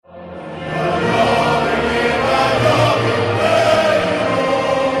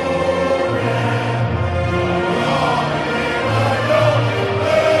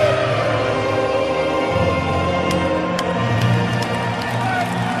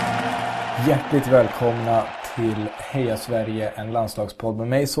Hjärtligt välkomna till Heja Sverige, en landslagspodd med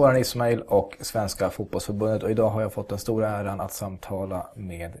mig, Soran Ismail och Svenska fotbollsförbundet. Och idag har jag fått den stora äran att samtala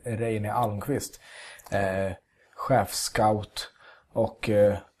med Reine Almqvist, chefscout och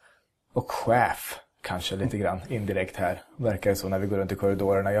chef, kanske lite grann indirekt här. Verkar det så när vi går runt i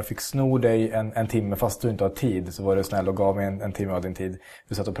korridorerna. Jag fick sno dig en timme, fast du inte har tid så var du snäll och gav mig en timme av din tid.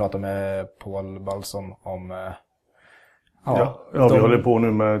 Vi satt och pratade med Paul Balsom om... vi håller på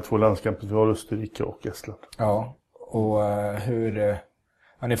nu med 2 landskamper. Vi har Österrike och Estland. Ja, och hur...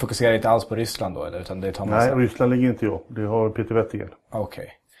 ni fokuserar inte alls på Ryssland då? Eller, utan det tar man. Nej, Ryssland ligger inte jag. Det har Peter Wettergren.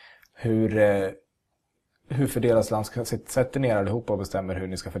 Okej. Hur fördelas landskampet? Sätter ni er allihop och bestämmer hur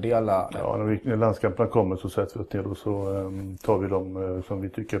ni ska fördela? Ja, när landskamperna kommer så sätter vi oss ner och så tar vi dem som vi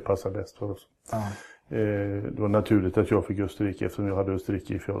tycker passar bäst för oss. Ja. Det var naturligt att jag fick Österrike eftersom jag hade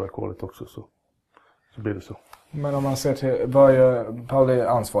Österrike i förra kvalet också. Så blir det så. Men om man ser till, vad gör Paul är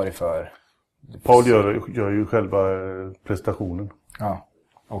ansvarig för? Paul gör ju själva prestationen. Ja,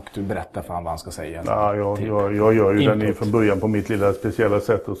 och du berättar för han vad han ska säga. Ja, jag gör ju den från början på mitt lilla speciella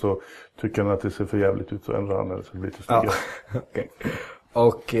sätt och så tycker han att det ser för jävligt ut så ändrar han det så det blir lite snyggare. Ja. Okay.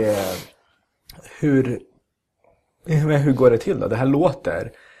 Och hur går det till då? Det här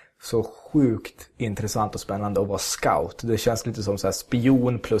låter så sjukt intressant och spännande att vara scout. Det känns lite som så här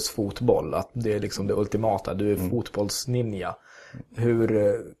spion plus fotboll. Att det är liksom det ultimata. Du är fotbollsninja.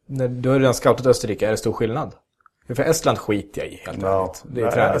 När du har redan scoutat Österrike, är det stor skillnad? För Estland skiter jag i helt enkelt. Det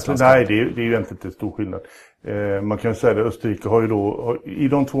är nej, det är ju egentligen inte stor skillnad. Man kan säga att Österrike har ju då, i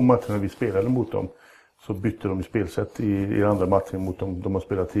de 2 matcherna vi spelade mot dem så bytte de spelsätt i andra matcher mot dem de har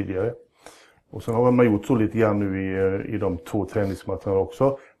spelat tidigare. Och sen har man gjort så lite grann nu i de 2 träningsmatcherna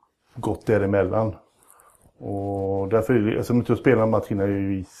också. Gått däremellan. Och därför är det, alltså om inte spelar match innan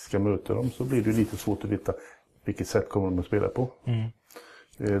vi ska möta dem så blir det lite svårt att veta vilket sätt kommer de att spela på.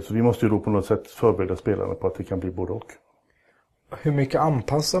 Så vi måste ju då på något sätt förbereda spelarna på att det kan bli både och. Hur mycket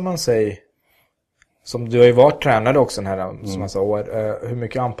anpassar man sig? Som du har ju varit tränare också den här så massa år. Hur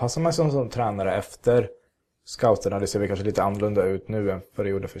mycket anpassar man sig som tränare efter scouterna? Det ser väl kanske lite annorlunda ut nu än för det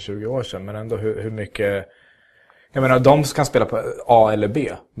gjorde för 20 år sedan. Men ändå hur mycket... Jag menar, de kan spela på A eller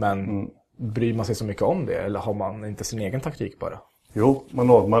B, men bryr man sig så mycket om det? Eller har man inte sin egen taktik bara? Jo,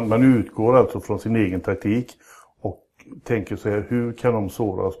 man utgår alltså från sin egen taktik och tänker så här, hur kan de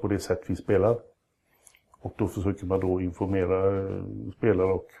såra oss på det sätt vi spelar? Och då försöker man då informera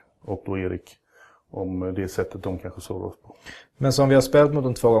spelare och då Erik om det sättet de kanske sårar oss på. Men som vi har spelat mot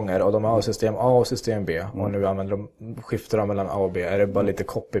dem 2 gånger och de har system A och system B och nu skiftar de mellan A och B. Är det bara lite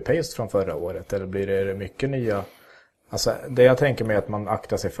copy-paste från förra året eller blir det mycket nya? Alltså det jag tänker mig är att man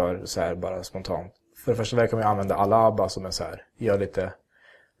aktar sig för så här bara spontant. För det första verkar man ju använda Alaba som är så här, gör lite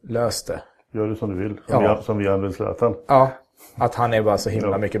löst det. Gör det som du vill, som vi använder Zlatan. Ja, att han är bara så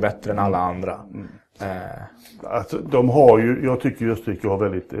himla mycket bättre än alla andra. Alltså, de har ju, jag tycker ju Österrike har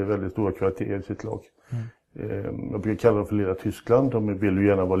väldigt stora kvaliteter i sitt lag. Jag brukar kalla dem för lilla Tyskland. De vill ju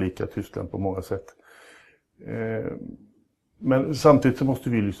gärna vara lika Tyskland på många sätt. Men samtidigt så måste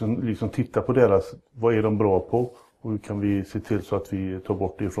vi liksom titta på deras, vad är de bra på? Och hur kan vi se till så att vi tar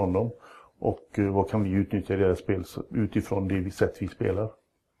bort det ifrån dem? Och vad kan vi utnyttja i deras spel utifrån det sätt vi spelar?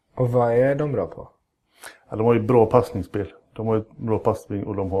 Och vad är de bra på? Ja, de har ju bra passningsspel. De har ett bra passning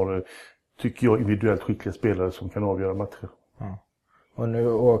och de har, tycker jag, individuellt skickliga spelare som kan avgöra matcher. Ja. Och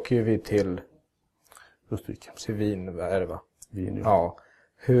nu åker vi till Österrike. Till Wien, är det va? Wien, ja. Ja.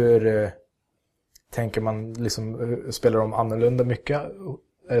 Hur tänker man liksom, spelar de annorlunda mycket?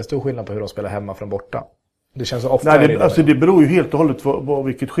 Är det stor skillnad på hur de spelar hemma från borta? Det känns så ofta... Nej, det beror ju helt och hållet på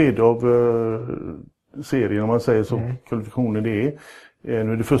vilket skede av serien, om man säger så, kvalifikationen det är.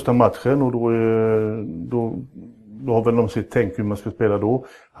 Nu är det första matchen och då har väl de sett tänkt hur man ska spela då.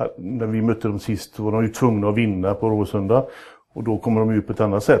 När vi mötte dem sist var de ju tvungna att vinna på Råsunda och då kommer de ut på ett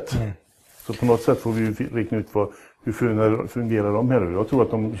annat sätt. Så på något sätt får vi räkna ut hur fungerar de här. Jag tror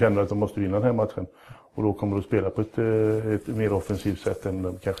att de känner att de måste vinna den här matchen och då kommer de att spela på ett mer offensivt sätt än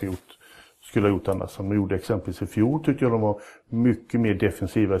de kanske skulle ha gjort annars. Som de gjorde exempelvis i fjol tycker jag de var mycket mer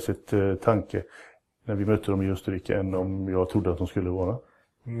defensiva i sitt tanke när vi mötte dem i Österrike än om jag trodde att de skulle vara.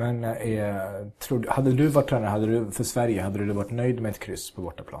 Men hade du varit tränare för Sverige, hade du varit nöjd med ett kryss på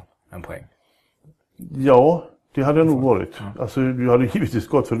bortaplan? En poäng? Ja, det hade jag nog varit. Alltså, vi hade givetvis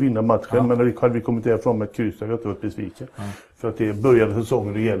gått för att vinna matchen men hade vi kommit därifrån med ett kryss hade jag inte varit besviken. För att det är början av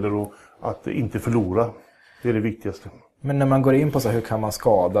säsongen det gäller att inte förlora. Det är det viktigaste. Men när man går in på så hur kan man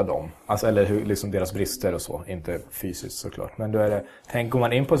skada dem? Alltså, eller hur, liksom deras brister och så. Inte fysiskt såklart. Men då är det, går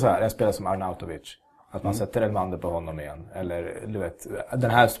man in på så här, en spelare som Arnautovic. Att man sätter en man på honom igen. Eller du vet,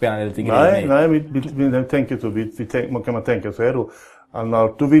 den här spelaren är lite grinig. Nej, vi tänker så. Man kan tänka så här då.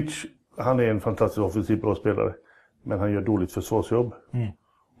 han är en fantastiskt offensiv bra spelare. Men han gör dåligt försvarsjobb.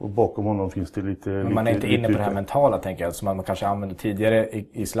 Och bakom honom finns det lite... Men man är inte inne på det här mentala, tänker jag. Som man kanske använde tidigare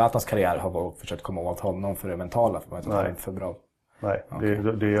i Zlatans karriär har försökt komma åt honom för det mentala. För att han är för bra. Nej, okay.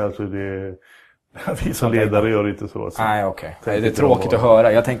 det är alltså det... Vi som ledare gör inte så. Alltså. Nej, okej. Det är tråkigt att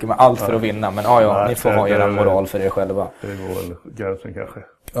höra. Jag tänker med allt för att vinna. Men nej, ni får ha era moral för er själva. Det går väl gränsen kanske.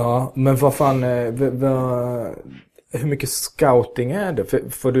 Ja, men vad fan... hur mycket scouting är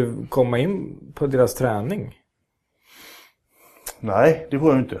det? Får du komma in på deras träning? Nej, det får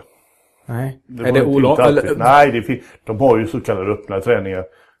jag inte. Nej. Är det olagligt? Nej, de har ju så kallade öppna träningar.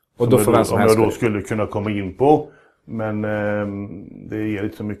 Och då får som jag då skulle kunna komma in på. Men det ger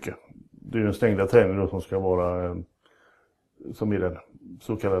inte så mycket. Det är ju en stängda träning då som ska vara som är den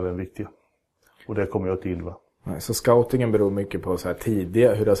så kallade viktiga. Och det kommer jag inte in, va? Nej, så scoutingen beror mycket på så här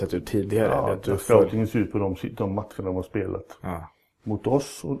tidigare, hur det har sett ut tidigare? Ja, scoutingen ser ut på de matcherna de har spelat. Ja. Mot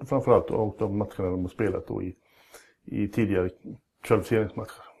oss och framförallt och de matcherna de har spelat då i tidigare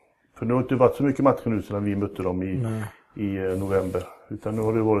kvalificeringsmatcher. För nu har det inte varit så mycket matcher nu sedan vi mötte dem i november. Utan nu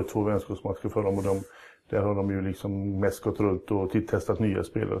har det varit 2 vänskapsmatcher för dem och där har de ju liksom mest gått runt och testat nya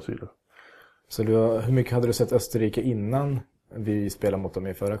spelare och så vidare. Så hur mycket hade du sett Österrike innan vi spelade mot dem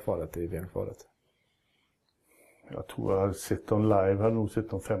i förra kvalet, i VM-kvalet? Jag tror jag hade sett dem live, jag hade nog sett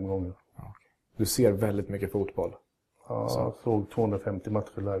dem 5 gånger. Okay. Du ser väldigt mycket fotboll? Ja, jag såg 250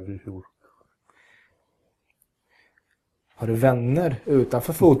 matcher live i fjol. Har du vänner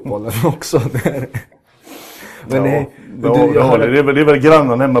utanför fotbollen också? Men det är väl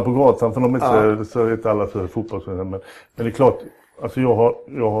grannarna hemma på gatan, för de är så är inte alla så fotbollsvänner. Men det är klart, alltså jag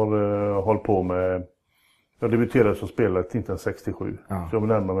har hållit på med... Jag debuterade som spelare till 1967. Så jag var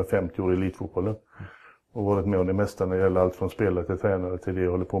närmare med 50 år i elitfotbollen. Och varit med om det mesta när det gäller allt från spelare till tränare till det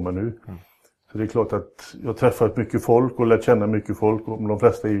jag håller på med nu. Så det är klart att jag har träffat mycket folk och lärt känna mycket folk. Och de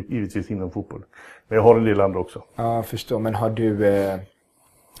flesta är givetvis inom fotboll. Men jag har en del andra också. Ja, jag förstår. Men har du...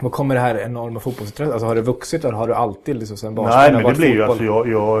 Vad kommer det här enorma fotbollsintresset? Alltså har det vuxit eller har du alltid liksom sen barn? Nej, men det blir ju alltså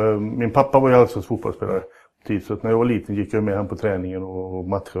min pappa var ju alltså fotbollsspelare. Så att när jag var liten gick jag med han på träningen och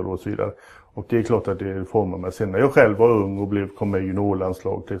matcher och så vidare. Och det är klart att det formar mig. Sen när jag själv var ung och kom med i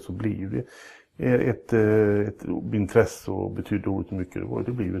juniorlandslag så blir det ett intresse och betyder oerhört mycket.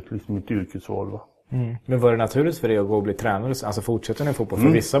 Det blir ju liksom ett yrkesval, va? Men var det naturligt för dig att gå och bli tränare? Alltså fortsätta i fotboll? För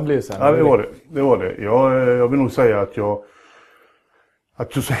vissa blir det så här. Ja, det var det. Jag vill nog säga att jag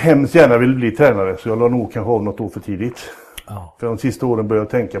så hemskt gärna vill bli tränare. Så jag la nog kanske av något år för tidigt. För de sista åren började jag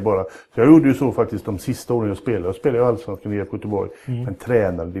tänka bara. Så jag gjorde ju så faktiskt de sista åren jag spelade. Jag spelade ju Allsvenskan i Göteborg. Men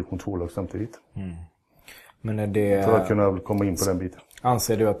tränade division 2-lag samtidigt. Men är det... För att kunna komma in på den biten.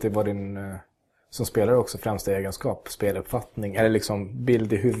 Anser du att det var din... som spelare också främsta egenskap, speluppfattning, eller liksom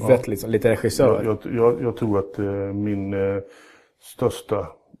bild i huvudet, liksom, lite regissör? Jag tror att min största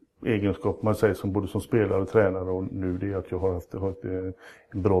egenskap, man säger som både som spelare och tränare och nu, det är att jag har haft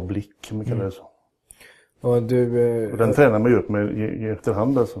en bra blick, om man kallar det så. Och den tränar man ju upp med i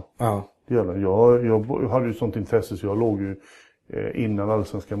efterhand alltså. Ja. Det gör den. Jag hade ju sånt intresse så jag låg ju innan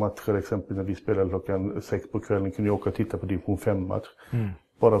allsvenska matcher, exempelvis när vi spelade klockan 6 på kvällen, kunde jag åka och titta på division 5-match.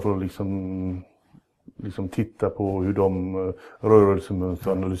 Bara för att liksom titta på hur de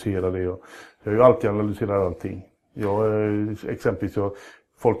rörelsemönster analyserar det. Jag har ju alltid analyserat allting. Exempelvis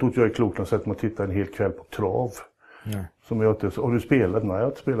folk tror att jag är klok när sätter man titta en hel kväll på trav. Som jag inte, har du spelat? Nej, jag har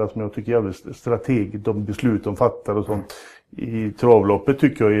inte spelat, men jag tycker jävligt strategiskt, de beslut de fattar och sånt i travloppet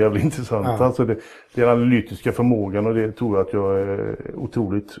tycker jag är jävligt intressant. Alltså det är den analytiska förmågan och det tror jag att jag är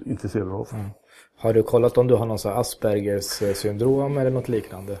otroligt intresserad av. Har du kollat om du har någon sån Aspergers syndrom eller något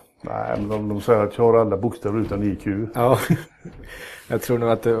liknande? Nej, men de säger att jag har alla bokstäver utan IQ. Ja, jag tror nog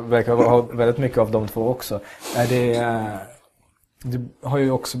att det verkar ha väldigt mycket av de två också. Du har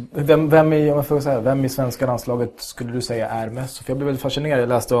ju också... Vem i svenska landslaget skulle du säga är mest? För jag blev väldigt fascinerad. Jag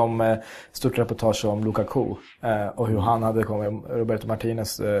läste om stort reportage om Lukaku och hur han hade kommit. Roberto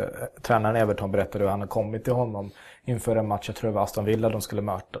Martinez, tränaren Everton, berättade hur han hade kommit till honom inför en match. Jag tror det var Aston Villa de skulle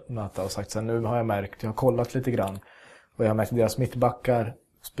möta och sagt så här, nu har jag har kollat lite grann och jag har märkt att deras mittbackar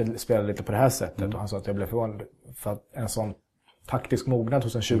spelar lite på det här sättet. Och han sa att jag blev förvånad för att en sån taktisk mognad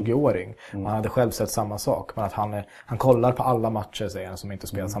hos en 20-åring. Man hade själv sett samma sak. Men att han kollar på alla matcher, säger han, som inte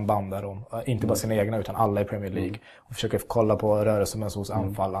spelas. Han bandar dem. Inte bara sina egna utan alla i Premier League. Och försöker kolla på rörelsemönster hos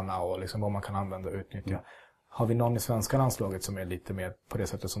anfallarna och liksom vad man kan använda och utnyttja. Har vi någon i svenska landslaget som är lite mer på det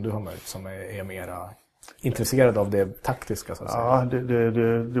sättet som du har märkt, som är mera intresserad av det taktiska, så att säga? Ja,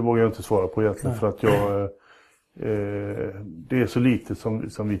 det vågar jag inte svara på egentligen. För att det är så lite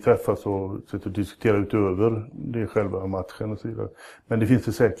som vi träffas och sitter och diskuterar utöver det själva matchen och så vidare. Men det finns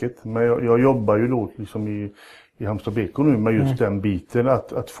det säkert. Men jag jobbar ju då liksom i Halmstad BK nu med just den biten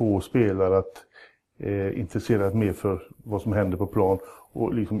att få spelare att intressera mer för vad som händer på plan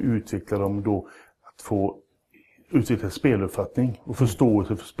och liksom utveckla dem då, att få utveckla speluppfattning och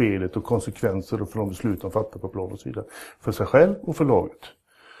förståelse för spelet och konsekvenser och för de beslut de fattar på plan och så vidare. För sig själv och för laget.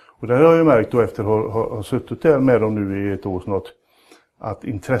 Och det har jag ju märkt då efter att ha suttit där med dem nu i ett år snart, att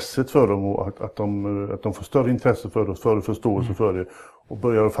intresset för dem och att de får större intresse för oss, större förståelse för det och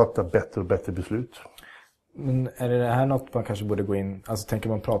börjar att fatta bättre och bättre beslut. Men är det här något man kanske borde gå in, alltså tänker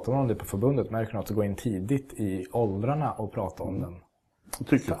man prata om det på förbundet, märker något att gå in tidigt i åldrarna och prata om den?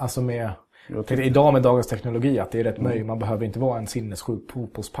 Tycker. Alltså idag med dagens teknologi att det är rätt möjligt, man behöver inte vara en sinnessjuk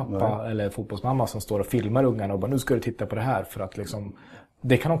fotbollspappa eller fotbollsmamma som står och filmar ungarna och bara nu ska du titta på det här för att liksom,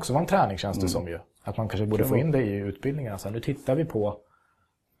 det kan också vara en träningstjänst som ju, att man kanske borde få in det i utbildningen, alltså nu tittar vi på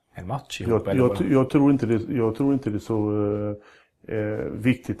en match ihop. Jag tror inte det är så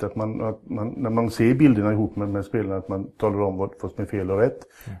viktigt att man när man ser bilderna ihop med spelarna att man talar om vad som är fel och rätt,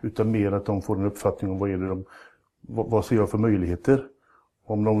 utan mer att de får en uppfattning om vad ser jag för möjligheter.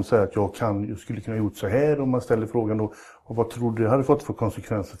 Om de säger att jag skulle kunna gjort så här, om man ställer frågan då, och vad tror du det hade fått för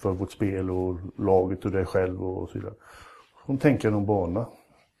konsekvenser för vårt spel och laget och dig själv och så vidare. De tänker någon bana.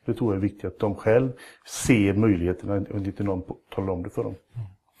 Det tror jag är viktigt att de själv ser möjligheterna och inte någon talar om det för dem.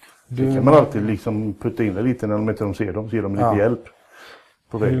 Det kan man alltid liksom putta in det lite när de inte ser dem, så ger de lite hjälp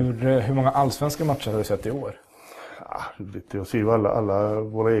på vägen. Hur många allsvenska matcher har du sett i år? Jag ser ju alla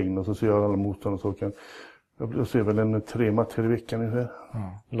våra egna och så ser jag alla motståndare. Så jag ser väl 3 matcher i veckan ungefär.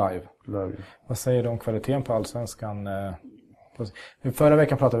 Live. Vad säger du om kvaliteten på allsvenskan? Förra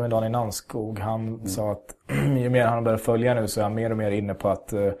veckan pratade vi med Daniel Nanskog. Han sa att ju mer han börjar följa nu så är han mer och mer inne på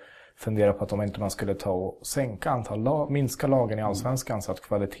att fundera på att om inte man skulle ta och sänka minska lagen i allsvenskan så att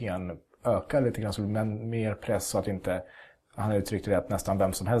kvaliteten ökar lite grann, så blir mer press så att inte, han uttryckte det, att nästan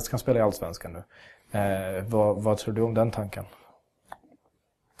vem som helst kan spela i allsvenskan nu. Vad tror du om den tanken?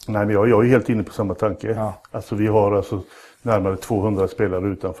 Nej, men jag är helt inne på samma tanke. Ja. Alltså vi har närmare 200 spelare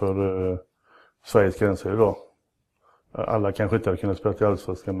utanför Sveriges gränser idag. Alla kanske inte hade kunnat spela i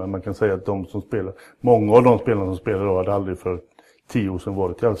allsvenskan, men man kan säga att många av de spelarna som spelar idag hade aldrig för 10 år sedan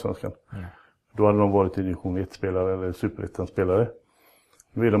varit i allsvenskan. Då hade de varit i division 1-spelare eller superettan-spelare.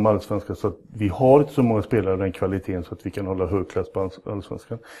 Nu är de allsvenska, så att vi har inte så många spelare av den kvaliteten så att vi kan hålla hög klass på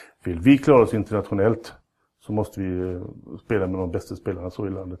allsvenskan. Vill vi klara oss internationellt så måste vi spela med de bästa spelarna så i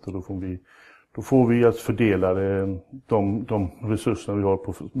landet, och då får vi att fördela de resurserna vi har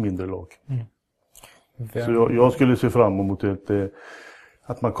på mindre lag. Så jag skulle se fram emot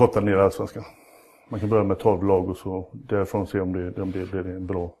att man kortar ner allsvenskan. Man kan börja med 12 lag och så därifrån se om det blir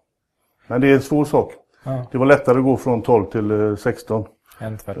bra. Men det är en svår sak. Ja. Det var lättare att gå från 12 till 16.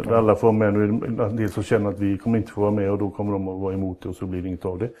 Där alla får vara med. Nu är det en del som känner att vi kommer inte få vara med och då kommer de att vara emot det och så blir det inget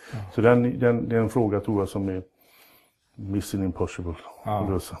av det. Ja. Så det är en fråga, tror jag, som är mission impossible att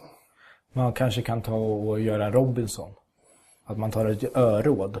lösa. Man kanske kan ta och göra Robinson. Att man tar ett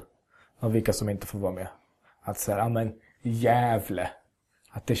öråd av vilka som inte får vara med. Att säga, men Gävle,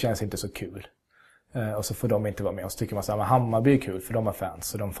 att det känns inte så kul. Och så får de inte vara med. Och så tycker man så här, Hammarby är kul för de har fans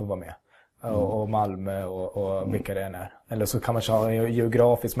så de får vara med. Och Malmö och vilka det än är. Eller så kan man ha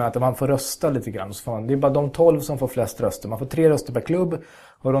geografiskt med att man får rösta lite grann. Så det är bara de 12 som får flest röster. Man får 3 röster per klubb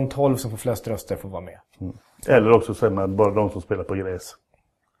och de 12 som får flest röster får vara med. Eller också säger man bara de som spelar på gräs.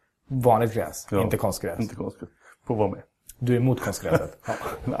 Vanligt gräs, inte konstgräs. Inte konstgräs. Får vara med. Du är emot konstgräset? Ja.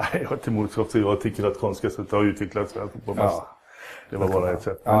 Nej, jag är inte emot så. Jag tycker att konstgräset har utvecklats på massa. Det var bara ett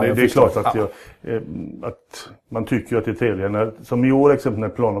sätt. Men det är klart att man tycker att det är trevligt. Som i år exempel när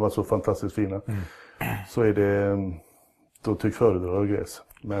planerna var så fantastiskt fina. Så är det, då tycker föredrar gräs.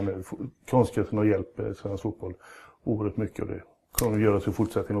 Men konstgräsen har hjälpt svensk fotboll oerhört mycket, och det kommer att göras i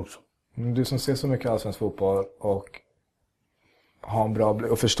fortsättningen också. Du som ser så mycket allsvensk fotboll och har en bra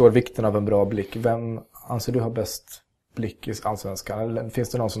blick och förstår vikten av en bra blick. Vem anser du har bäst blick i allsvenskan? Eller finns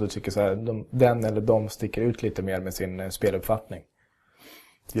det någon som du tycker så här, den eller de sticker ut lite mer med sin speluppfattning?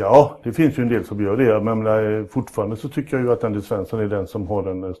 Ja, det finns ju en del som gör det. Men fortfarande så tycker jag ju att Anders Svensson är den som har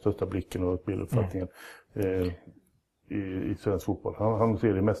den största blicken och speluppfattningen i svensk fotboll. Han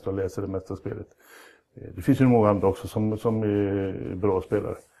ser det mesta och läser det mesta spelet. Det finns ju många andra också som är bra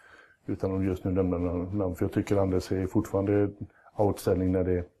spelare. Utan att just nu nämna namn. För jag tycker Anders är fortfarande outställning när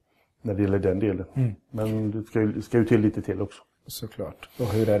det gäller den delen. Men det ska ju till lite till också. Såklart. Och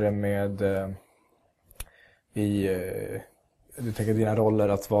hur är det med du tänker dina roller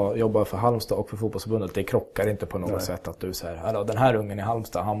att jobba för Halmstad och för fotbollsförbundet, det krockar inte på något sätt att du säger, den här ungen i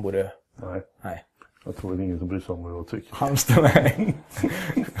Halmstad, han borde... Nej. Jag tror det är ingen som bryr sig om vad jag tycker. Halmstad, nej.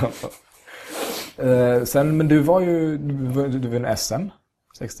 Sen, men du var en SM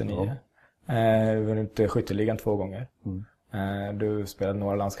 69. Vunnit skytteligan 2 gånger. Du spelade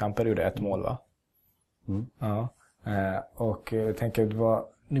några landskamper och gjorde 1 mål, va? Ja. Och jag tänker att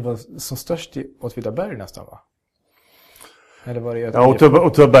ni var som störst i Åtvidaberg nästan, va? Eller var det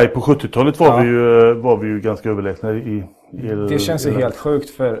Åtvidaberg på 70-talet var vi ju ganska överlägsna i det känns ju helt sjukt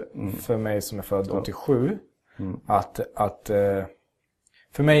för mig som är född 87 att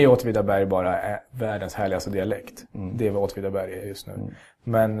för mig är Åtvidaberg bara världens härligaste dialekt. Det är vad Åtvidaberg är just nu.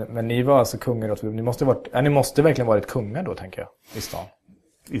 Men ni var alltså kungar i Åtvidaberg. Ni måste verkligen varit kungar då, tänker jag, i stan.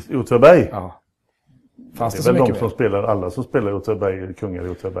 I Åtvidaberg? Ja. Fanns det är väl de som spelar, alla som spelar i Åtvidaberg är kungar i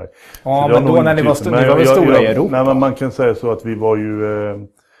Åtvidaberg. Ja, men då när ni var väl stora i Europa? Nej, men man kan säga så att vi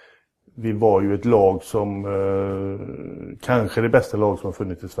var ju ett lag som kanske det bästa lag som har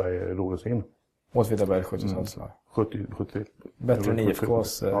funnits i Sverige någonsin. Åtvidaberg 70-talslag. 70. Bättre än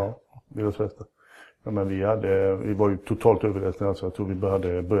IFKs. Ja, deras bästa. Ja, men vi var ju totalt överlägsna. Alltså, jag tror vi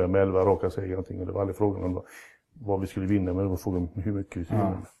började med 11 raka segrar någonting. Och det var aldrig frågan om vad vi skulle vinna, men det var frågan om hur mycket vi skulle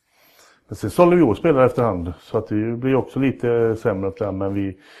vinna. Men sen sålde vi och spelade efterhand. Så att det blir också lite sämre där. Men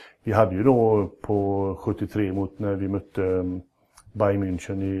vi hade ju då på 73 när vi mötte Bayern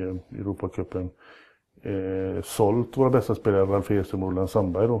München i Europacupen sålt våra bästa spelare, Ralf Edström och Roland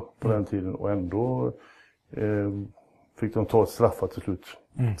Sandberg då på den tiden, och ändå fick de ta ett straffar till slut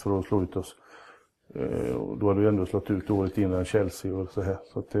för att slå ut oss. Och då hade vi ändå slått ut året innan Chelsea och så här.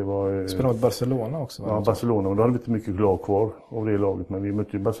 Så att det var spelade mot Barcelona också, va? Ja, Barcelona, men då hade vi inte mycket lag kvar av det laget, men vi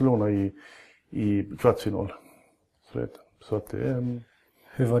mötte ju Barcelona i kvartsfinal. Så att det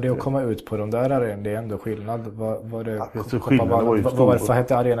hur var det att komma ut på de där arenorna? Det är ändå skillnad. Vad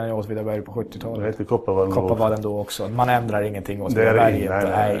hette arenan i Åtvidaberg på 70-talet? Det hette Kopparvallen. Kopparvallen då också. Man ändrar ingenting åt Åtvidaberg.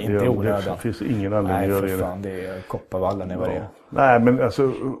 Nej, inte onödan. Det finns ingen anledning att göra det. Det är Kopparvallen vad det är. Nej, men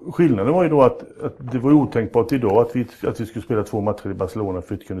alltså skillnaden var ju då att det var otänkbart idag att vi skulle spela 2 matcher i Barcelona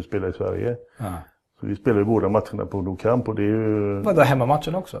för att vi kunde spela i Sverige. Ja. Så vi spelade ju båda matcherna på Nou Camp, och det är ju... Var det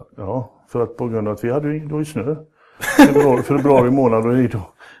hemmamatchen också? Ja, för att på grund av att vi hade ju snö. Februari månad, och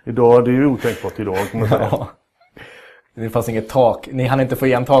idag det är ju otänkbart idag, kan man säga. Ja. Det fanns inget tak. Ni hann inte få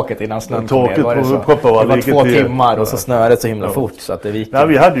igen taket innan snön kom ner. Var det så? Det var 2 timmar och så snöade det så himla fort så att det gick. Nej,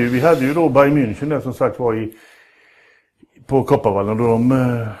 vi hade ju då Bayern München där som sagt var på Kopparvallen, då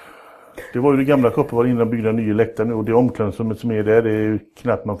det var ju det gamla Kopparvallen innan byggda nya läktare nu, och det omklädningsrummet som är där, det är ju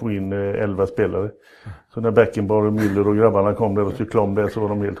knappt man får in 11 spelare. Så när Beckenbauer och Müller och grabbarna kom där och cyklade om där, så var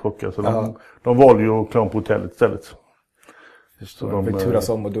de helt chockade. Så de valde ju att klara på hotellet istället. Så de fick turas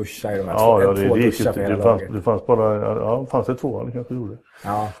om och duscha i de här två duschar för hela laget. Det fanns bara, fanns det 2, det kanske gjorde.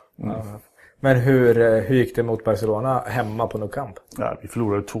 Ja. Men hur gick det mot Barcelona hemma på Nou Camp? Ja, vi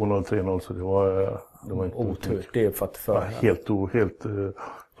förlorade 2-0, 3-0, så det var inte otur. Det är för att helt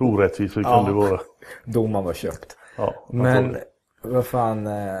orättvist det kunde vara. Domaren var köpt. Ja, men vad fan,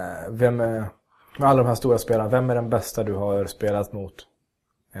 vem är, med alla de här stora spelarna, vem är den bästa du har spelat mot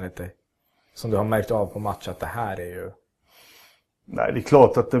enligt dig? Som du har märkt av på match att det här är ju... Nej, det är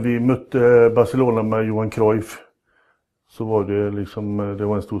klart att när vi mötte Barcelona med Johan Cruyff så var det liksom, det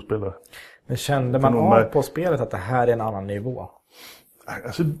var en stor spelare. Men kände man av på spelet att det här är en annan nivå?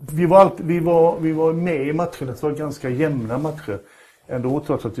 Alltså, vi var med i matcherna, det var ganska jämna matcher. Ändå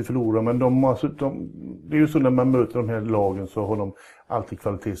trots att vi förlorade, men det är ju så när man möter de här lagen så har de alltid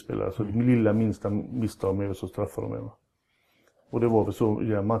kvalitetsspelare. Så det lilla minsta misstag med så straffar de med. Och det var väl så i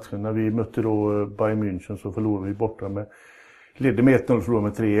den matchen. När vi mötte då Bayern München så förlorade vi borta ledde med 1-0 och förlorade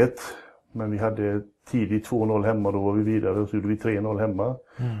med 3-1. Men vi hade tidigt 2-0 hemma, då var vi vidare och så gjorde vi 3-0 hemma.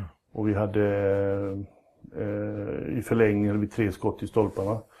 Och vi hade i förlängningen hade vi 3 skott i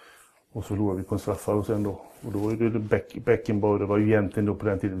stolparna. Och så förlorade vi på en straffar och sen då. Och då var det Beckenbauer, det var ju egentligen då på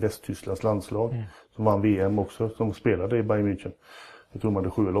den tiden Västtysklands landslag som vann VM också, som spelade i Bayern München. Jag tror man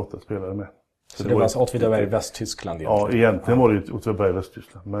hade 7 eller 8 spelare med. Så det var alltså Åtvidaberg i Västtyskland egentligen? Ja, egentligen var det Åtvidaberg i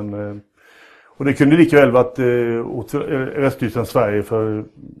Västtyskland. Men, och det kunde lika väl vara att Västtyskland Sverige, för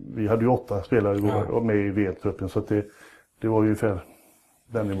vi hade ju 8 spelare med i VM-truppen, så att det var ju ungefär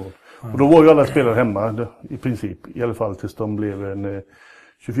den nivån. Och då var ju alla spelare hemma i princip, i alla fall tills de blev en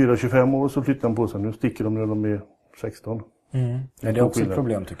 24-25 år, så flyttade de på sig. Nu sticker de när de är 16. Är det också ett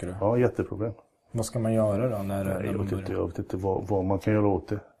problem, tycker du? Ja, jätteproblem. Vad ska man göra då? Jag vet inte vad man kan göra åt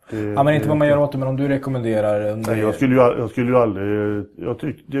det. Men inte vad man gör åt det, men om du rekommenderar... Nej, jag skulle ju aldrig...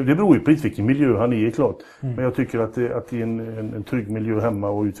 det beror ju på vilken miljö han är, klart. Men jag tycker att i en trygg miljö hemma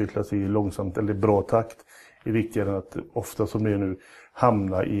och utvecklas i långsamt eller bra takt är viktigare än att ofta som det är nu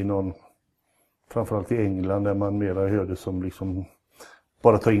hamna i någon... Framförallt i England där man mera hör det som liksom...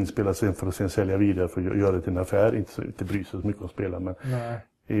 Bara ta in spelare sen för att sen sälja vidare för att göra det till en affär. Inte bry sig så mycket om spelare. Men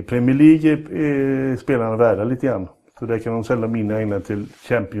i Premier League är spelarna värda lite grann. Så där kan de sälja mina egna till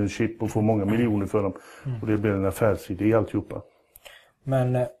Championship och få många miljoner för dem. Och det blir en affärsidé alltihopa.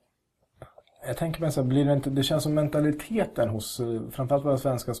 Men jag tänker mig så här, blir det inte, det känns som mentaliteten hos framförallt våra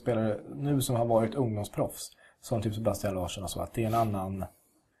svenska spelare nu som har varit ungdomsproffs, som typ Sebastian Larsson och så, att det är en annan,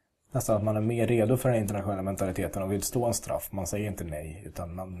 nästan att man är mer redo för den internationella mentaliteten och vill stå en straff. Man säger inte nej,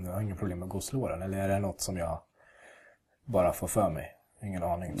 utan man har inga problem med att gå och slå den. Eller är det något som jag bara får för mig? Ingen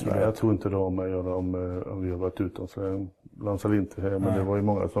aning. Jag tror inte det har med att göra om vi har varit utan. Så jag lansade inte här, men det var ju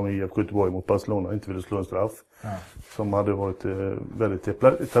många som i IFK Göteborg mot Barcelona inte ville slå en straff. Som hade varit väldigt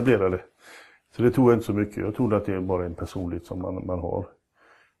etablerade. Så det tror jag inte så mycket. Jag tror att det är bara en personlighet som man har.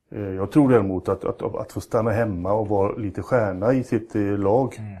 Jag tror däremot att få stanna hemma och vara lite stjärna i sitt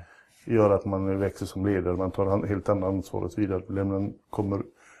lag gör att man växer som ledare. Man tar en helt annan ansvar och så vidare. När man kommer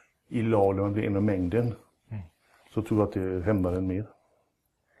i lag och man blir en av mängden så tror jag att det hämmar en mer.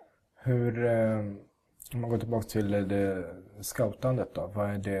 Hur, om man går tillbaka till det scoutandet då, vad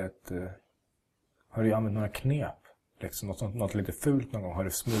är det, har du använt några knep? Liksom något lite fult någon gång, har du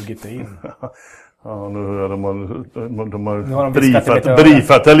smugit dig in? Ja, nu hör jag de har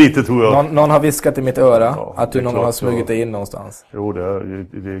briefat det lite tror jag. Någon har viskat i mitt öra att du någon gång har smugit dig in någonstans. Jo, det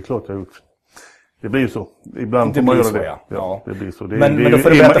är klart jag har gjort. Det blir ju så. Ibland får man göra det. Ja, det blir så. Men då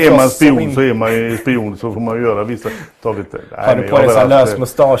får är man spion så är man spion, så får man göra vissa lite. Har du på dig så lös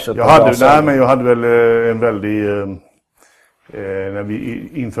mustasch? Jag hade väl en väldig när vi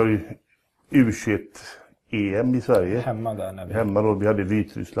inför U21 EM i Sverige. Hemma då. Vi hade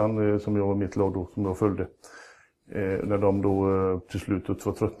Vitryssland som jag var mitt lag då, som jag följde. När de då till slut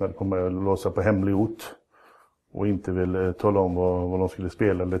var tröttnade kom jag låsa på hemlig ort. Och inte ville tala om vad de skulle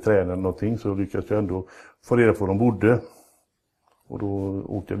spela eller träna eller någonting. Så lyckades jag ändå få reda på var de bodde. Och då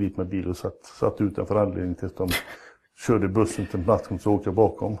åkte jag dit med bil och satt utanför anledningen tills de körde bussen till matchen, så åkte jag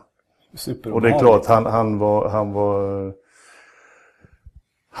bakom. Och det är klart,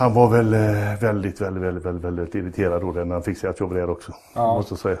 han var väl väldigt irriterad då när han fick säga att jag var där också.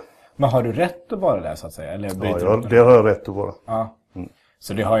 Måste jag säga. Men har du rätt att vara där så att säga? Eller det har jag rätt att vara. Ja.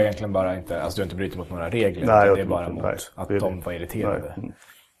 Så det har egentligen bara inte, alltså du har inte brutit mot några regler, nej, det är bara mot att de var irriterade.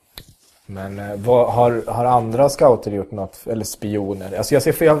 Men har andra scouter gjort något, eller spioner? Alltså jag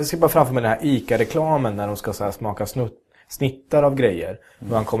ser bara framför mig den här ICA-reklamen när de ska så här smaka snittar av grejer.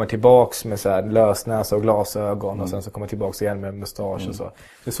 När han kommer tillbaks med så här lösnäsa och glasögon och sen så kommer tillbaks igen med mustasch och så.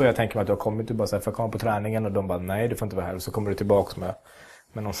 Det är så jag tänker mig att du har kommit, du bara så här, för att komma på träningen och de bara nej, du får inte vara här. Och så kommer du tillbaks med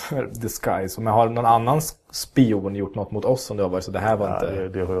någon disguise. Men har någon annan spion gjort något mot oss som det har varit så det här var inte...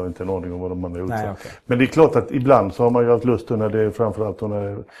 Det har jag inte en aning om vad de har gjort. Nej, okay. Men det är klart att ibland så har man ju haft lust när det framförallt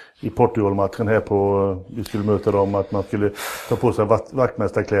i Portugal-matchen här på vi skulle möta dem att man skulle ta på sig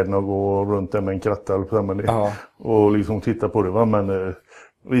vaktmästarkläderna och gå runt där med en kratta och liksom titta på det. Va? Men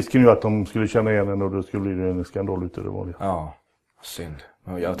risken är ju att de skulle känna igen en och det skulle bli en skandal ute. Ja, synd.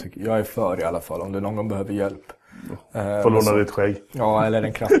 Jag är för i alla fall om du någon gång behöver hjälp. Får låna ditt skägg. Ja, eller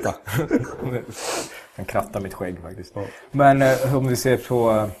en kratta. En kratta mitt skägg faktiskt. Ja. Men om vi ser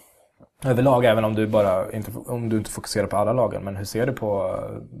på överlag, även om du inte fokuserar på alla lagen, men hur ser du på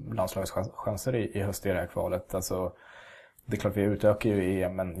landslagets chanser i höst i det här kvalet? Alltså, det är klart vi utökar ju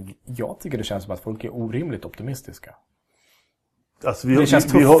EM, men jag tycker det känns som att folk är orimligt optimistiska. Alltså vi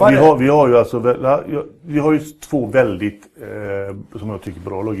har ju alltså vi har ju två väldigt som jag tycker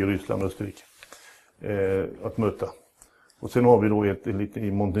bra lag i Ryssland och Österrike. Att möta. Och sen har vi då ett lite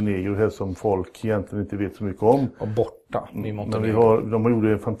i Montenegro här som folk egentligen inte vet så mycket om. Och borta i Montenegro. De har gjort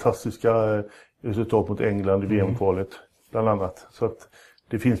en fantastiska resultat mot England i VM-kvalet bland annat. Så att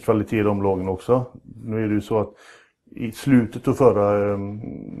det finns kvalitet i de lagen också. Nu är det ju så att i slutet av förra,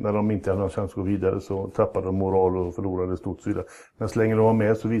 när de inte hade någon chans att gå vidare, så tappade de moral och förlorade stort och så vidare. Men så länge de var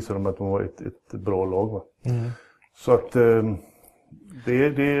med så visade de att de var ett bra lag. Va? Så att...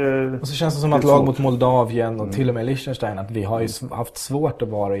 Och så känns det som att lag mot Moldavien och till och med Liechtenstein, att vi har ju haft svårt att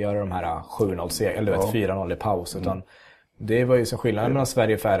bara göra de här 7-0 eller 4-0 i paus, utan det var ju så skillnaden mellan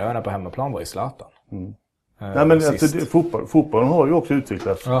Sverige och Färöarna på hemmaplan var ju Zlatan. Nej, men alltså, fotbollen har ju också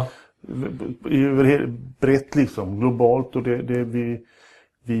utvecklats brett liksom, globalt, och vi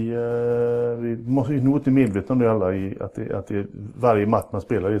måste ju nog inte medvetna om det alla att varje match man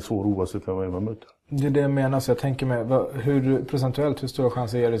spelar är svår oavsett vem man möter. Det är det jag menar, så jag tänker mig, hur stora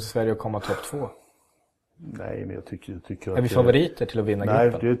chanser är det till Sverige att komma topp 2? Nej, men jag tycker är vi favoriter till att vinna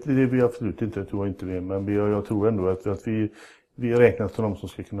gruppen? Nej, det är vi absolut inte, jag tror inte vi, men jag tror ändå att vi räknas till de som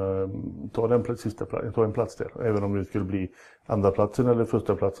ska kunna ta en plats där, även om det skulle bli andra platsen eller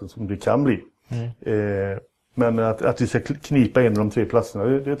första platsen som det kan bli. Men att vi ska knipa en av de 3 platserna,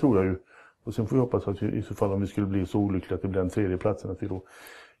 det tror jag ju. Och sen får vi hoppas att i så fall om vi skulle bli så olyckliga att det blir den 3:e platsen, att vi då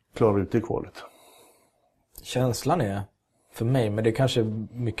klarar ut det kvalet. Känslan är, för mig, men det är kanske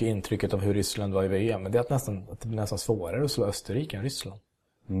mycket intrycket av hur Ryssland var i VM, men det är att det blir nästan svårare att slå Österrike än Ryssland.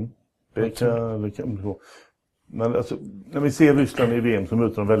 Det kan gå. Men alltså, när vi ser Ryssland i VM så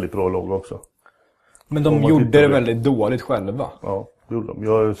möter de väldigt bra lag också. Men de gjorde det väldigt dåligt själva. Ja, det gjorde de.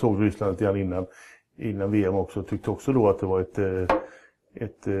 Jag såg Ryssland lite grann innan VM också. Tyckte också då att det var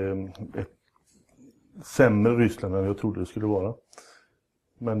ett sämre Ryssland än jag trodde det skulle vara.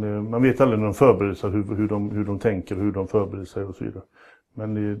 Men man vet aldrig när de förbereder sig hur de tänker, hur de förbereder sig och så vidare.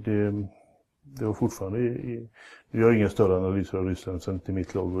 Men det var fortfarande jag har ingen större analyser av Ryssland sen till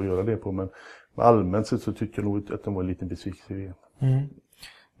mitt lag att göra det på, men allmänt sett så tycker jag nog att de var en liten besvikelse i VM.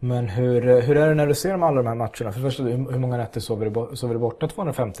 Men hur är det när du ser alla de här matcherna? För först, hur många nätter sover du borta?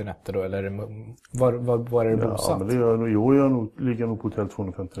 250 nätter då? Eller var är det bosatt? Ja, men det ligger nog på hotell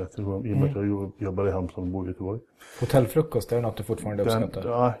 250 nätter i och med att jag jobbar i Halmstad och bor i Göteborg. Hotellfrukost, är det något du fortfarande uppskattar?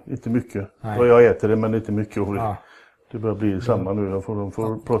 Ja, inte mycket. Jag äter det, men inte mycket. Det börjar bli samma nu. De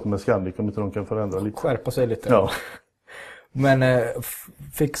får prata med Scandic om inte de kan förändra lite. Skärpa sig lite. Ja. Men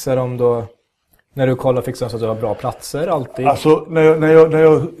fixar de då... När du kollar, fixar de så att du har bra platser alltid? Alltså, när jag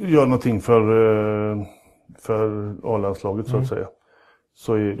gör någonting för A-landslaget så att säga,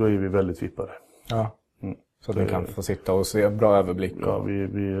 då är vi väldigt vippade. Ja, så att du kan få sitta och se bra överblick. Ja,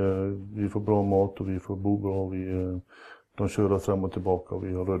 vi får bra mat och vi får bo bra. De kör oss fram och tillbaka och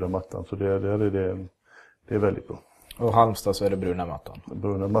vi har röda mattan. Så det är väldigt bra. Och Halmstad så är det bruna mattan.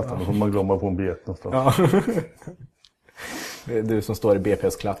 Bruna mattan, då får man glömma på en biljett någonstans. Ja. Det är du som står i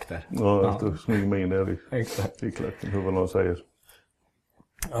BP's klack där. Ja, jag smyger mig in där i klacken, hur någon säger.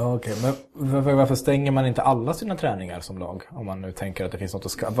 Ja, okej. Men varför stänger man inte alla sina träningar som lag? Om man nu tänker att det finns något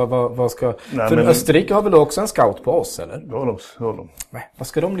att vad ska... Nej, för Österrike har väl också en scout på oss, eller? Ja, de. Nej, vad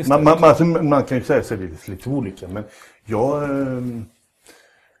ska de lista man kan ju säga sig lite olika, men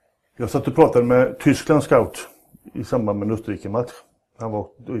jag satt och pratade med Tysklands scout i samband med en Österrike-match. Han var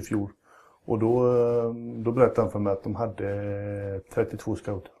då i fjol. Och då berättade han för mig att de hade 32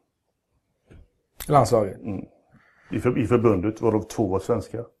 scouter. Landslaget? I förbundet var de 2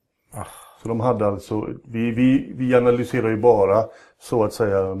 svenskar. Så de hade alltså, vi analyserar ju bara så att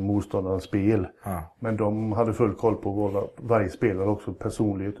säga motståndarens spel. Men de hade full koll på varje spelare också,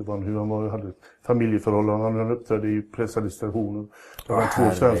 personlighet, hur han hade familjeförhållanden, han uppträdde i pressade situationer. Det var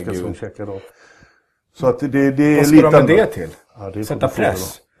 2 svenskar som checkade av. Så att det är vad ska lite de med det till? Det sätta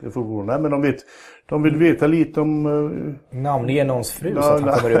press? Det får nej, men de vill veta lite om... namnge någons fru så att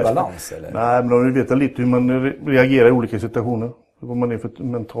han kommer i balans, eller? Nej, men de vill veta lite hur man reagerar i olika situationer. Om man är för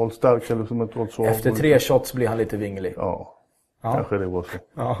mentalt stark eller för mentalt svag. Efter 3 shots blir han lite vinglig. Ja, kanske det var så.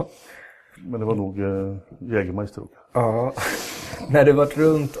 Ja. Men det var nog Jägermeister. Ja. När du varit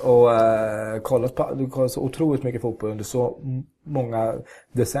runt och kollat på... Du kollat så otroligt mycket fotboll under så många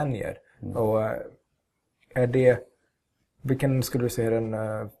decennier. Och är det... Vilken skulle du säga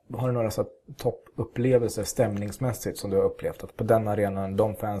har du några så toppupplevelser stämningsmässigt som du har upplevt? Att på den arenan,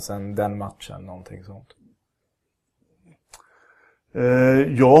 de fansen, den matchen, någonting sånt?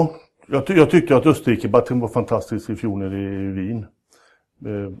 Ja, jag tyckte att Österrike-matchen var fantastisk i fjol nere i Wien.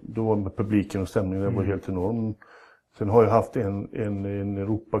 Då var med publiken och stämningen, det var helt enorm. Sen har jag haft en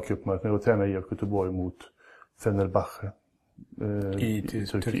Europacup-match när jag tränade i Göteborg mot Fenerbahce. I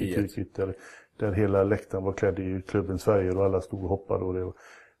Turkiet. Där hela läktaren var klädd i klubbens färger och alla stod och hoppade. Och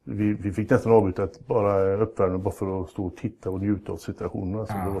vi fick nästan avbryta bara uppvärmning bara för att stå och titta och njuta av situationen.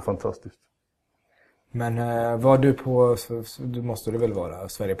 Så det var fantastiskt. Men var du på, du måste det väl vara,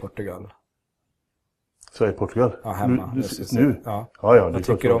 Sverige-Portugal? Sverige-Portugal? Ja, hemma. Nu? Ja. Vad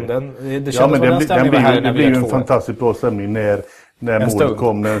tycker du om den? Det kändes som den stämningen var här när vi blev 2. Det blir en fantastiskt bra stämning när målet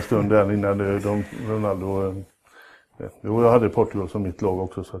kom en stund där innan Ronaldo... Jag hade Portugal som mitt lag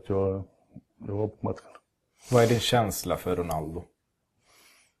också så att jag var på matchen. Vad är din känsla för Ronaldo?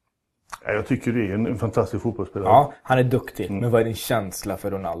 Jag tycker det är en fantastisk fotbollsspelare. Ja, han är duktig. Men vad är din känsla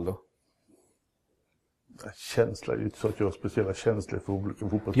för Ronaldo? Känsla, det är inte så att jag har speciella känslor för olika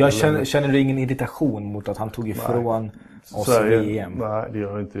fotbollsspelare. Känner du ingen irritation mot att han tog ifrån oss VM? Nej, det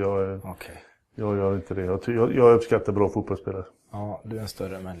gör jag inte. Okej. Jag gör inte det. Jag uppskattar bra fotbollsspelare. Ja, du är en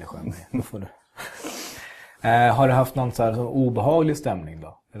större människa än mig. Då får du. Har du haft någon så här obehaglig stämning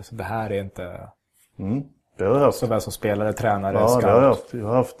då? Eller så det här är inte... Det har jag haft. Såväl som spelare, tränare, scout? Ja, det har jag haft. Jag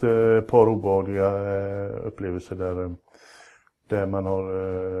har haft ett par obehagliga upplevelser där man har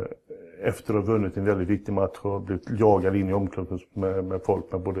efter att ha vunnit en väldigt viktig match och blivit jagad in i omklädningsrummet med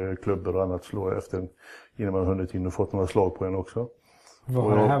folk med både klubbar och annat slår efter innan man har hunnit in och fått några slag på en också. Vad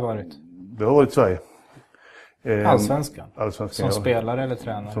har det här varit? Det har varit Sverige. Allsvenskan? Allsvenskan, som spelare eller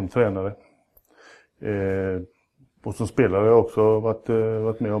tränare? Som tränare. Och som spelare har jag också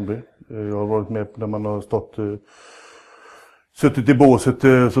varit med om det. Jag har varit med när man har suttit i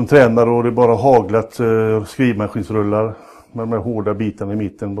båset som tränare och det bara haglat skrivmaskinsrullar med de här hårda bitarna i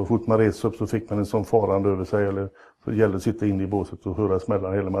mitten. Så fort man reser upp så fick man en sån farande över sig, eller så gäller det att sitta inne i båset och höra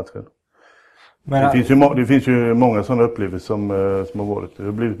smällar hela matchen. Men det finns ju många sådana upplevelser som har varit. Det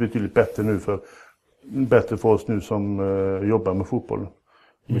har blivit betydligt bättre för oss nu som jobbar med fotboll.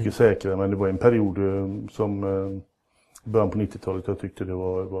 Mycket säkrare, men det var en period som början på 90-talet jag tyckte det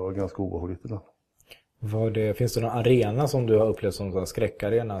var ganska obehagligt ibland. Finns det någon arena som du har upplevt som en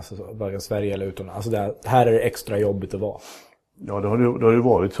skräckarena, alltså, varken Sverige eller utomlands? Alltså här är det extra jobbigt att vara. Ja, det har ju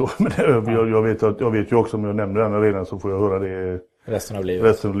varit så. Men jag vet ju också, om jag nämner den arenan så får jag höra det resten av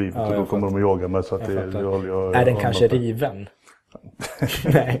livet. Ja, och då kommer de att jaga mig. Så att är den kanske riven?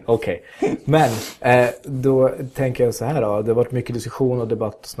 Nej, okej. Men då tänker jag så här då. Det har varit mycket diskussion och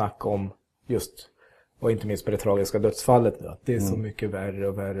debatt och snack om just, och inte minst på det tragiska dödsfallet nu. Det är så mycket värre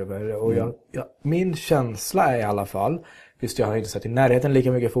och värre och värre. Och min känsla är i alla fall, visst jag har inte sett i närheten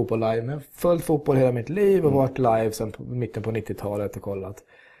lika mycket fotboll live, men följt fotboll hela mitt liv och varit live sedan mitten på 90-talet och kollat.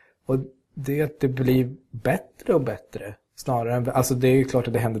 Och det blir bättre och bättre. Snarare än, alltså det är ju klart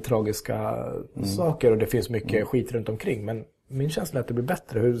att det händer tragiska saker och det finns mycket skit runt omkring, men min känsla är att det blir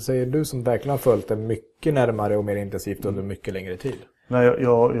bättre. Hur säger du som verkligen har följt det mycket närmare och mer intensivt under mycket längre tid? Nej,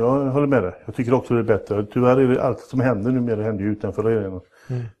 jag håller med dig. Jag tycker också det är bättre. Tyvärr är det allt som händer numera, det händer ju utanför arenan.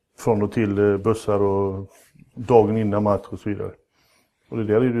 Från och till bussar och dagen innan match och så vidare. Och det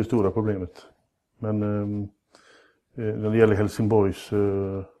där är det stora problemet. Men när det gäller Helsingborgs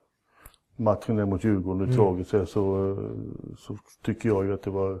matchen där mot Djurgården, det tragiskt så tycker jag ju att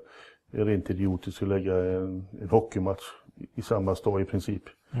det var rent idiotiskt att lägga en hockeymatch i samma stad i princip.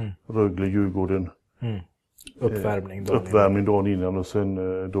 Rögle, Djurgården. Uppvärmning dagen innan och sen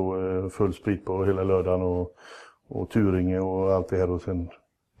då full sprit på hela lördagen och Turinge och allt det här och sen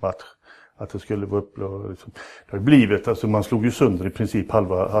match. Att det skulle vara liksom. Det har blivit, alltså man slog ju sönder i princip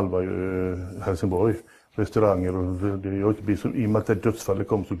halva Helsingborg. Restauranger och det har inte blivit så, i och med att det dödsfallet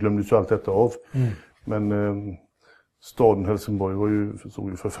kom så glömdes ju allt detta av. Men staden Helsingborg såg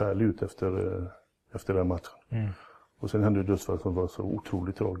ju förfärlig ut efter den matchen. Och sen hände dödsfall som var så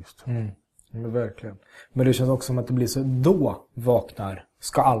otroligt tragiskt. Men verkligen. Men det känns också som att det blir så, då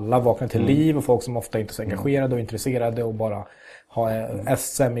ska alla vakna till liv, och folk som ofta inte är så engagerade och intresserade och bara ha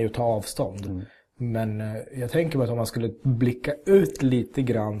SM i att ta avstånd. Men jag tänker mig att om man skulle blicka ut lite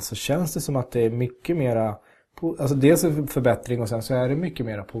grann så känns det som att det är mycket mera, alltså dels en förbättring och sen så är det mycket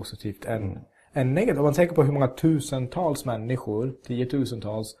mera positivt än negativt. Om man tänker på hur många tusentals människor,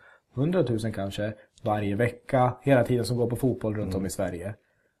 10-tusentals, 100,000 kanske, varje vecka, hela tiden som går på fotboll runt om i Sverige.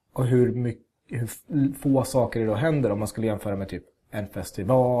 Och hur få saker det då händer om man skulle jämföra med typ en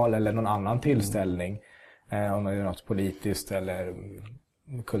festival eller någon annan tillställning. Om det är något politiskt eller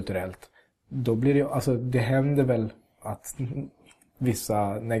kulturellt. Då blir det, alltså det händer väl att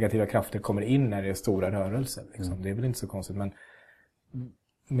vissa negativa krafter kommer in när det är stora rörelser. Liksom. Det är väl inte så konstigt, men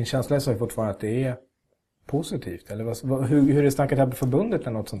min känsla är så fortfarande att det är positivt. Eller hur är det snackat här på förbundet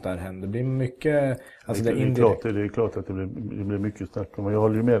när något sånt där händer? Det blir mycket, alltså det är klart att det blir mycket snack. Men jag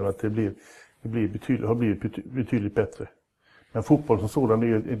håller ju med om att det har blivit betydligt bättre. Men fotboll som sådan,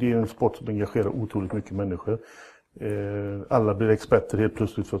 det är en sport som engagerar otroligt mycket människor. Alla blir experter helt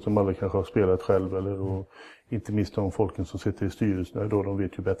plötsligt för att de alla kanske har spelat själv och inte minst de folken som sitter i styrelsen då, de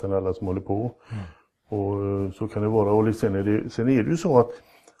vet ju bättre än alla som håller på. Och så kan det vara. Och sen är det ju så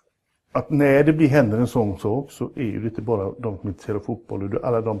att när det händer en sån sak så är ju det inte bara de som intresserar fotboll, utan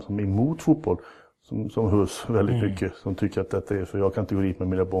alla de som är emot fotboll som hörs väldigt mycket, som tycker att detta är, för jag kan inte gå dit med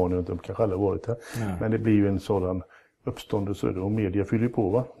mina barn och de kanske alla varit här. Men det blir ju en sådan uppståndelse och media fyller på,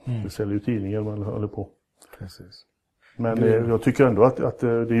 va? Det säljer ju tidningar man håller på. Precis. Men jag tycker ändå att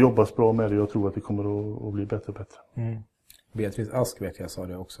det jobbas bra med det. Jag tror att det kommer att bli bättre och bättre. Beatrice Ask vet jag sa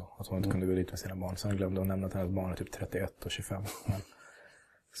det också, att hon inte kunde gå dit med sina barn. Sen glömde hon nämna att hennes barn är typ 31 och 25.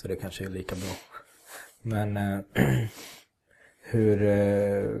 Så det kanske är lika bra. Men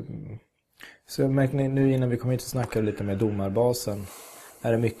så jag märker nu innan vi kommer hit och snackar lite med domarbasen.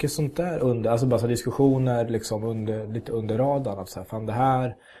 Är det mycket sånt där alltså bara så diskussioner liksom lite under radarn, att så här, fan det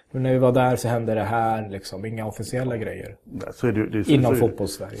här, när vi var där så hände det här liksom, inga officiella grejer. Nej, så är det, inom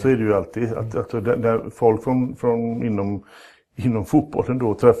fotbollssverige. Så är det ju alltid att när folk från inom fotbollen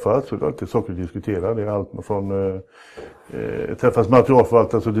då träffas så är det alltid saker att diskutera. Det är allt från träffas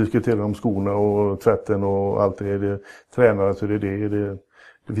materialförvaltare så diskuterar om skorna och tvätten och allt det tränare, så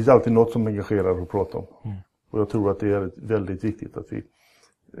det finns alltid något som engagerar att prata om. Och jag tror att det är väldigt viktigt att vi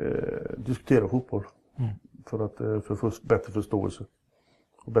diskuterar fotboll för att få bättre förståelse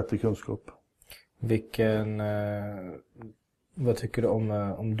och bättre kunskap. Vad tycker du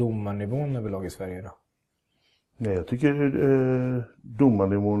om domarnivån överlag i Sverige då? Nej, jag tycker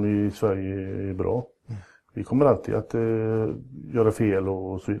domarnivån i Sverige är bra. Vi kommer alltid att göra fel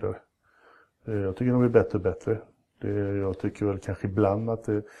och så vidare. Jag tycker de är bättre och bättre. Jag tycker väl kanske ibland att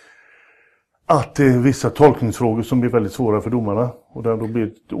det är vissa tolkningsfrågor som blir väldigt svåra för domarna. Och där då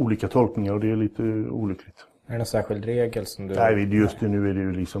blir det olika tolkningar och det är lite olyckligt. Är det någon särskild regel som du... Nej, just nu är det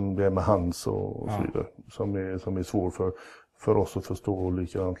ju liksom det med hands och så vidare. Som är svår för oss att förstå och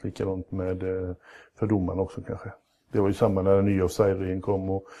likadant med för domarna också kanske. Det var ju samma när den nya offside-regeln kom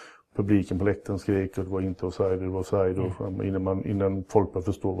och publiken på läktaren skrek att det var inte offside, det var offside. Och innan folk började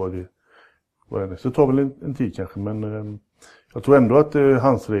förstå vad det är. Så det tar väl en tid kanske, men jag tror ändå att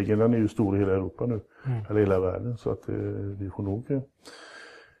handsregeln den är ju stor i hela Europa nu. Eller hela världen, så att vi får nog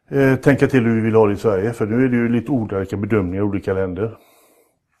tänka till hur vi vill ha det i Sverige. För nu är det ju lite olika bedömningar i olika länder.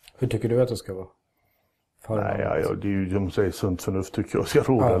 Hur tycker du att det ska vara? Nej, det är ju som säger sunt förnuft tycker jag ska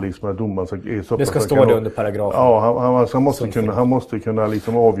råda. Liksom, att domaren är så det ska stå det under paragrafen. Ja, han måste kunna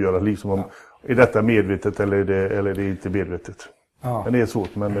liksom avgöra liksom om är detta medvetet eller är det inte medvetet. Ja. Men det är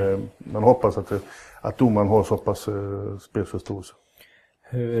svårt, men man hoppas att domaren har så pass spelförståelse.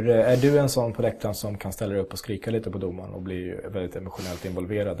 Är du en sån på läktaren som kan ställa upp och skrika lite på domaren och bli väldigt emotionellt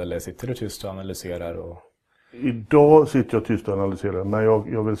involverad, eller sitter du tyst och analyserar? Idag sitter jag tyst och analyserar, men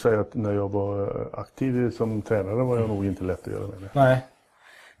jag vill säga att när jag var aktiv som tränare var jag nog inte lätt att göra med det.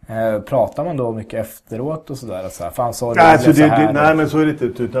 Nej. Pratar man då mycket efteråt och sådär? Fan, så nej, men så är det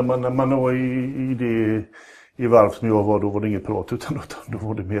inte. Utan när man var i varv som jag var, då var det inget prat, utan då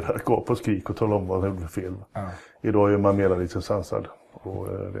var det mer att gå på skrik och tala om vad som blev fel. Idag är man mer lite sansad. Och,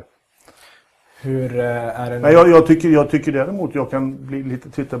 det. Hur är det nu? Nej, jag tycker däremot jag kan bli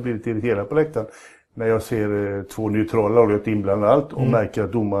lite irriterad på läktaren när jag ser två neutrala och ett inblandade allt och märker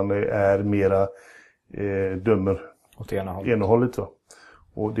att domaren är mera dömer åt ena hållet. Va?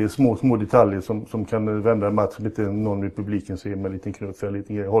 Och det är små detaljer som kan vända en match som inte någon i publiken ser med en liten knuff eller en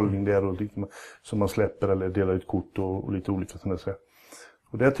liten hållning där och liksom, som man släpper eller delar ut kort och lite olika sådana saker.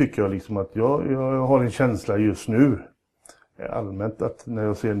 Och där tycker jag liksom att jag har en känsla just nu allmänt att när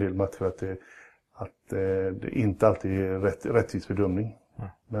jag ser en del matcher att det inte alltid är rättvis bedömning.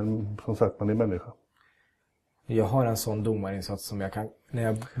 Men som sagt, man är människa. Jag har en sån domarinsats som jag kan, när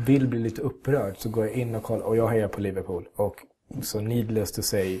jag vill bli lite upprörd så går jag in och kollar, och jag hejar på Liverpool. Och så needless to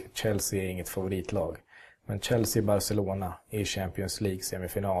say, Chelsea är inget favoritlag. Men Chelsea-Barcelona i Champions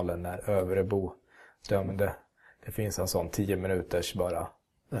League-semifinalen när Övrebo dömde. Det finns en sån 10 minuters bara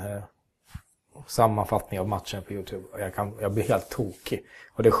sammanfattning av matchen på YouTube. Jag blir helt tokig.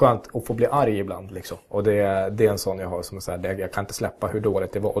 Och det är skönt att få bli arg ibland liksom. Och det är en sån jag har som är så här, jag kan inte släppa hur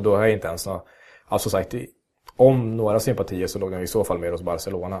dåligt det var. Och då har jag inte ens alltså sagt, om några sympatier så låg jag i så fall mer hos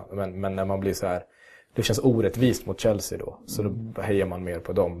Barcelona. Men när man blir så här, det känns orättvist mot Chelsea då. Så då hejar man mer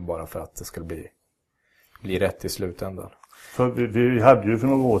på dem bara för att det skulle bli rätt i slutändan. För vi hade ju för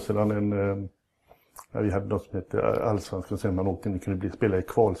några år sedan vi hade något som heter Allsvenskan, sen man åkte in och kunde spela i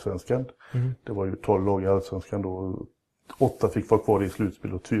kvalsvenskan. Det var ju 12 lag i Allsvenskan då. 8 fick vara kvar i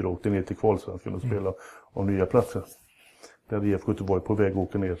slutspel och 4 åkte ner till kvalsvenskan och spela om nya platser. Där IFK Göteborg på väg att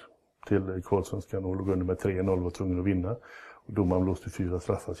åka ner till kvalsvenskan och låg under med 3-0 och var tvungen att vinna. Och domaren blåste 4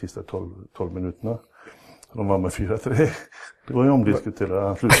 straffar sista 12 minuterna. De var med 4-3. Det var ju omdiskuterat.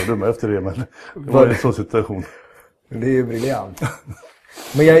 Han slutade döma efter det, men det var en sån situation. Det är ju briljant.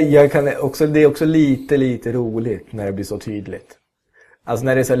 Men jag kan också, det är också lite roligt när det blir så tydligt. Alltså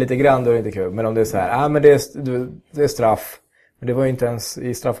när det är så lite grann då är det inte kul. Men om det är så här, men det är straff. Men det var ju inte ens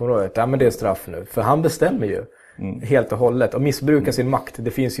i straffområdet. Men det är straff nu. För han bestämmer ju helt och hållet. Och missbrukar sin makt.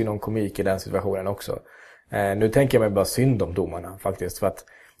 Det finns ju någon komik i den situationen också. Nu tänker jag mig bara synd om domarna faktiskt. För att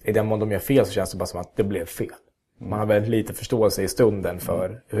i den mån de gör fel så känns det bara som att det blev fel. Man har väldigt lite förståelse i stunden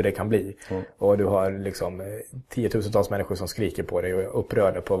för hur det kan bli. Och du har liksom 10-tusentals människor som skriker på dig och är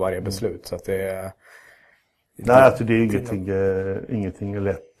upprörda på varje beslut. Så att det är... Nej, alltså det är ingenting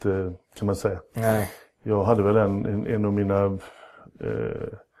lätt kan man säga. Nej. Jag hade väl en av mina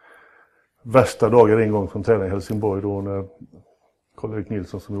värsta dagar en gång som tränare i Helsingborg då när Karl-Erik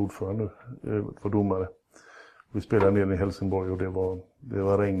Nilsson som är ordförande var domare. Vi spelade ner i Helsingborg och det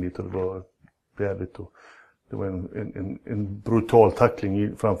var regnigt och det var vädrigt och det var en brutal tackling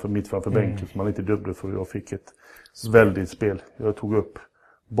mitt framför bänken som man inte dömde för. Jag fick ett väldigt spel. Jag tog upp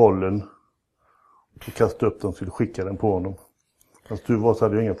bollen och kastade upp den och skulle skicka den på honom. Fast tur var så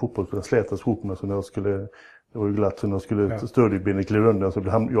hade jag inga fotbollsspelare slätas ihop med så när jag skulle, det var ju glatt så när jag skulle stödjebenet klirra undan så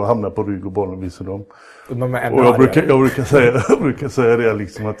jag hamnade på rygg och bollen visade dem. Och jag brukar säga det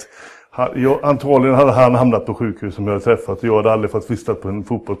liksom att Antagligen hade han hamnat på sjukhus som jag hade träffat. Jag hade aldrig fått vistas på en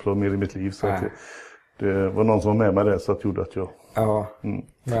fotbollsplan mer i mitt liv. Så att det var någon som var med mig där så att gjorde att jag... Ja.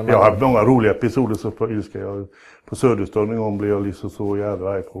 Jag har haft många roliga episoder så på ilska. På Söderstad en gång blev jag liksom så jävla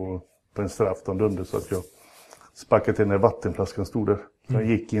arg på en straff de dömde så att jag sparkade till när vattenflaskan stod där. Så jag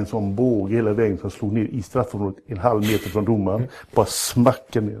gick i en sån båge hela vägen som slog ner i straffområdet 1,5 meter från domaren. Bara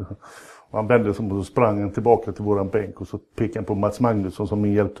smackade ner. Och han vände sig och så sprang han tillbaka till våran bänk och så pekade han på Mats Magnusson som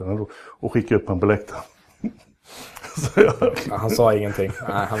min hjälte och skickade upp han på läktaren. Han sa ingenting.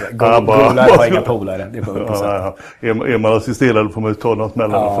 Nej, han har inga polare. Det var är man assisterad får man ta något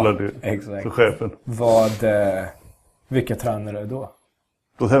mellan för chefen. Vilka tränare då?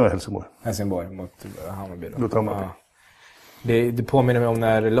 Då tränade jag Helsingborg. Helsingborg mot Hammarby då. Det påminner mig om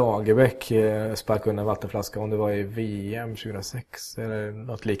när Lagerbäck sparkade under vattenflaska, om det var i VM 2006 eller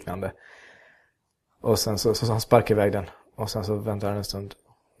något liknande. Och sen så han sparkar iväg den. Och sen så väntar han en stund,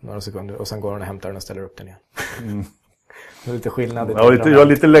 några sekunder. Och sen går han och hämtar den och ställer upp den igen. Det är lite skillnad. Jag har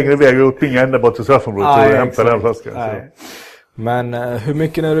lite längre väg och pinga ända bort till straffområdet och hämtar den flaskan. Men hur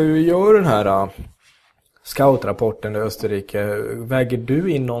mycket när du gör den här scoutrapporten i Österrike, väger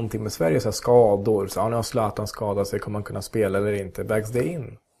du in någonting med Sverige? Så skador, så nu har Zlatan skadat sig, kommer man kunna spela eller inte? Vägs det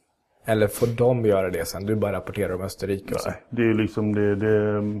in? Eller får de göra det sen? Du bara rapporterar om Österrike. Nej, det är liksom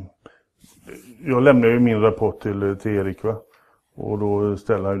jag lämnar ju min rapport till Erik, va? Och då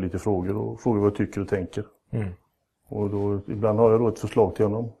ställer han lite frågor och frågar vad jag tycker och tänker. Och då, ibland har jag då ett förslag till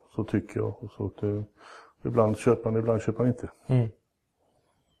honom, så tycker jag. Och så att, ibland köper han inte.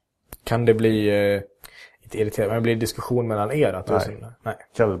 Kan det bli inte irriterande, men blir det diskussion mellan er? Att Nej.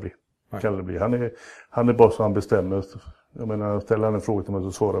 Kan det bli. Han är bara så han bestämmer. Jag menar, ställer han en fråga till mig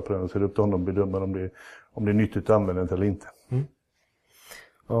så svarar på den och ser upp till honom och bedömer om det är nyttigt att använda den eller inte.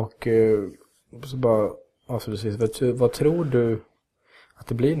 Och så bara avslutningsvis, vad tror du att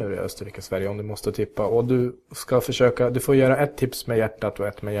det blir nu i Österrike, Sverige, om du måste tippa? Och du ska försöka, du får göra ett tips med hjärtat och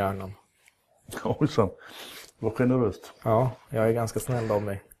ett med hjärnan. Ojsan, vad generöst. Ja, jag är ganska snäll av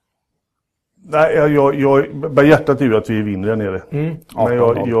mig. Nej, hjärtat är ju att vi vinner där nere. Men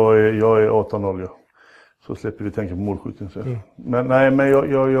jag är 18-0, ja. Så släpper vi tänka på målskjutning. Men nej, men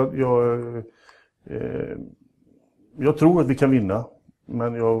jag tror att vi kan vinna.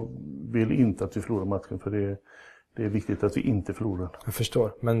 Men jag vill inte att vi förlorar matchen, för det är viktigt att vi inte förlorar. Jag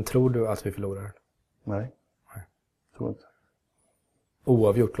förstår. Men tror du att vi förlorar? Nej. Tror inte.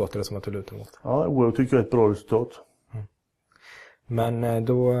 Oavgjort låter det som att du lutar mot. Ja, oavgjort tycker jag är ett bra resultat. Men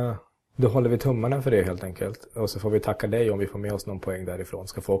då håller vi tummarna för det helt enkelt. Och så får vi tacka dig om vi får med oss någon poäng därifrån.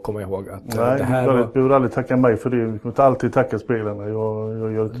 Ska få komma ihåg att det här du behöver aldrig tacka mig för det. Vi kommer inte alltid tacka spelarna.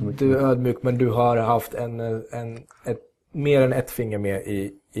 Jag gör inte mycket. Du är ödmjuk, men du har haft mer än ett finger med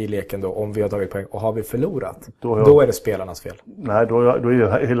i leken då, om vi har tagit poäng. Och har vi förlorat, då är det spelarnas fel. Nej, då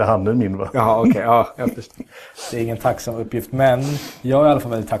är hela handen min, va? Jaha, okej. Ja, jag förstår. Det är ingen tacksam uppgift. Men jag är i alla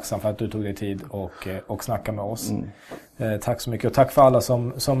fall väldigt tacksam för att du tog dig tid och snackade med oss. Tack så mycket. Och tack för alla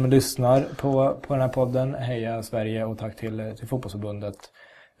som lyssnar på den här podden. Heja Sverige, och tack till Fotbollsförbundet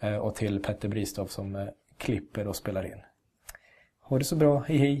och till Petter Bristow som klipper och spelar in. Ha det så bra.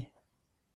 Hej hej.